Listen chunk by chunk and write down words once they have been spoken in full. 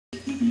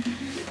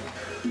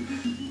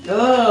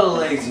Hello,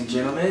 ladies and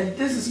gentlemen.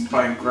 This is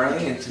Spike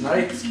Riley, and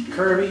tonight's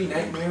Kirby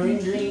Nightmare in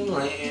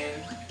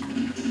Dreamland.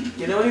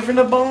 Get away from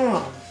the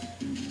bomb.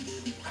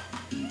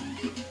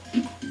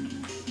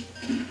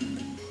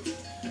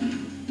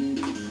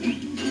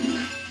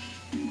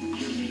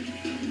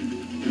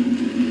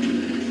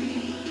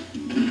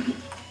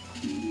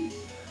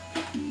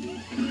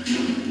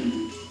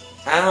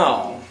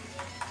 Ow.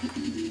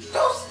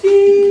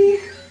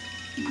 Toasty.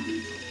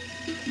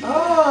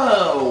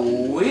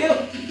 Oh,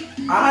 well,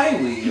 I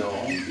will.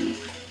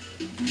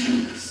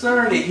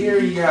 Sorry to hear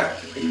you got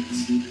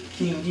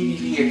King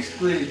DDD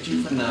excluded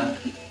you from the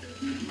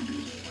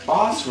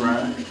boss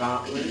run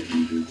gauntlet.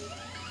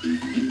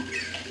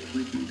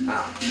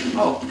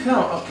 Oh,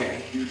 come,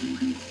 okay.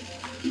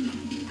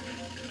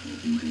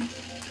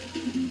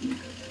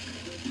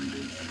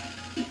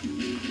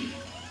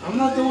 I'm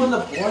not the one to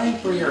blame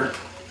for your...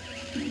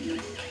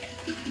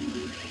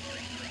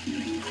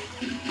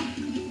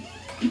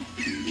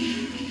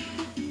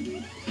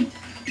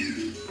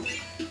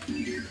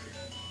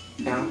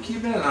 Now, I'm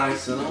keeping it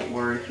nice, so don't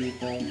worry,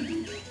 people.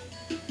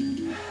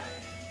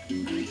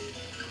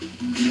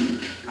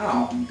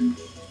 Ow.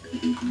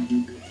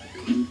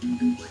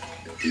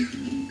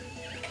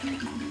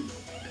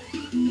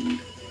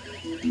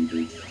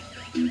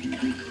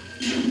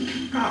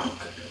 Ow.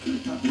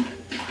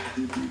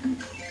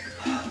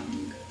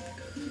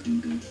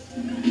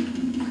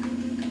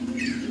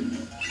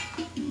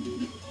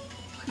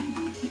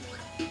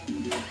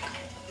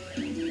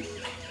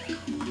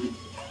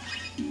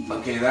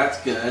 Okay,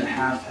 that's good.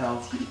 Half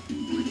health.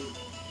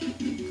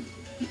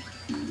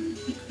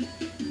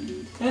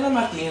 And I'm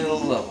at the end of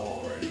the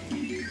level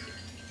already.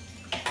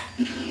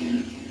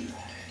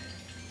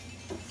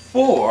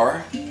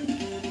 4?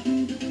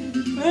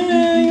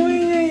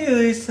 You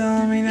always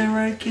telling me that,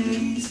 right,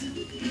 kitties?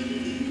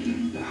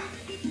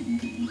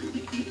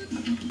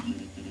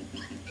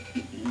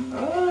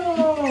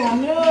 Oh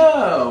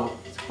no!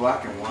 It's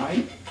black and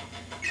white.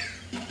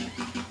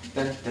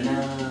 Dun, dun,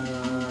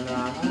 dun,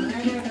 dun.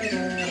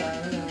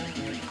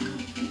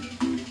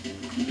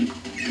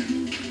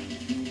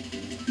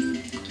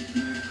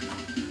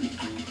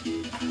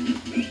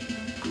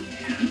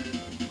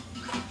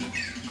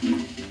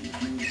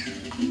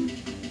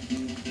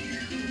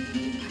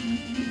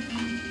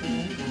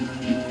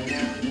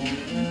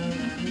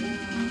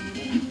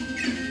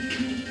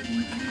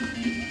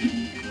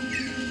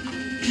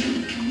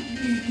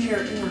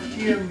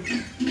 Interfere.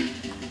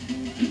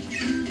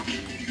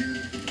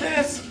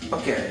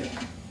 Okay.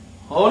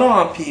 Hold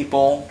on,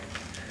 people.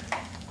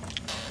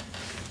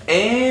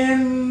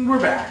 And we're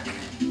back.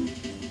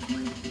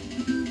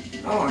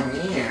 Oh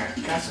yeah,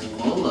 got some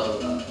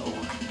Lolo.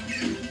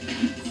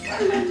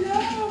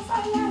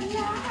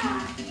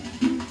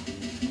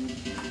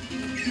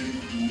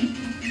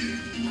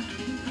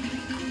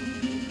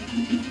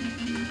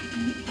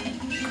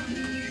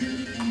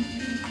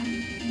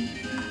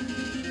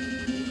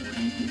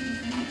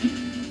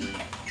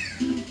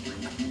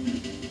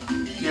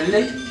 You're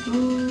late.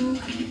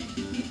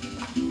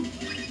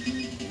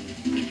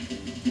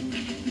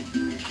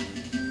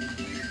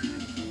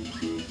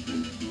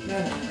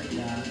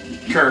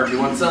 Kirby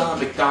wants some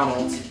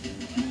McDonald's.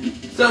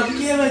 So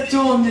give it to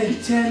him,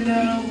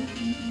 Nintendo.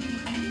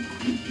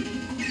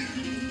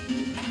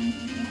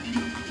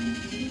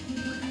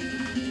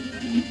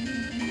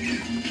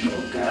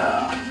 Oh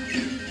god.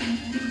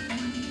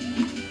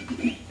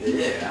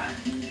 Yeah.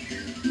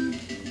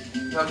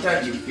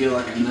 Sometimes you feel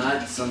like a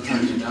nut,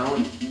 sometimes you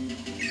don't.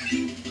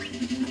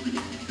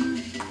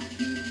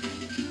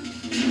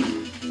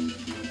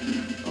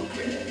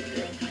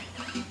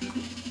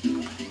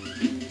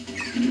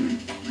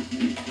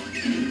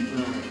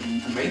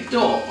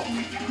 Door.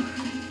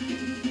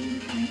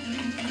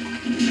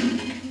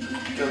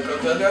 Go, go,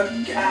 go, go,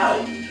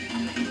 go!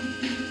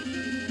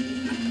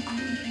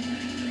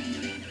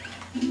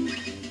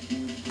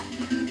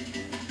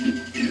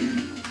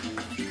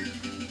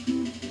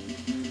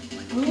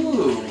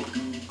 Ooh,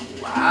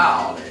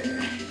 wow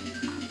there.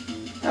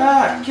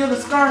 Ah, kill the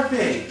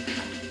Scarface!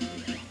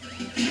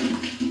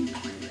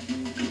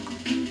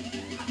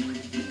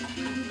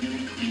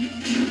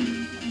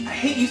 I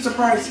hate you,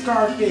 surprise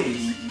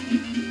Scarface!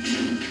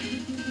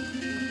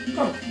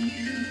 Oh.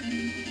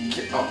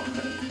 Oh.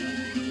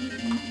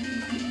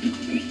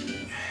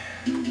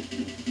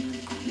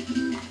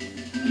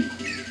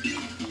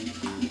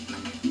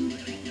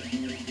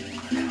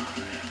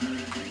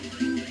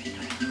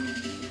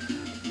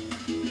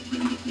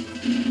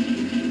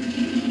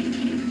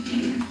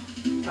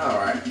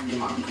 Alright,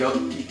 come on, go,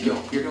 keep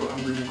going. You're doing,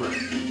 I'm doing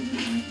great.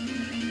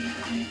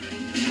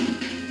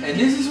 And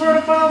this is where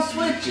the final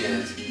switch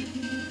is.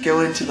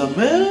 Go into the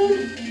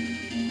moon.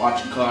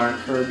 Watch a car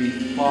Kirby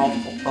fall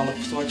on the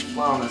switch,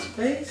 fly on his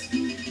face.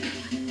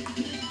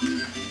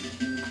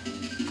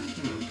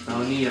 I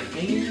don't need a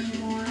finger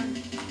anymore.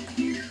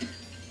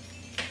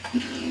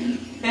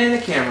 And the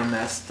camera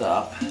messed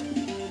up.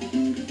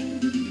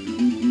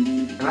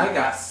 And I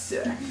got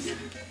 6.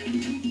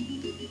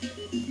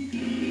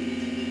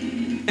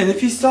 And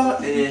if you saw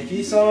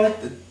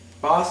it,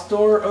 boss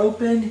door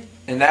open,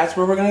 and that's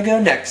where we're gonna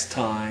go next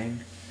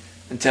time.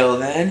 Until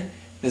then,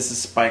 this is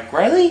Spike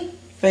Riley.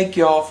 Thank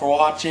you all for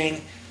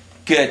watching.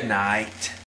 Good night.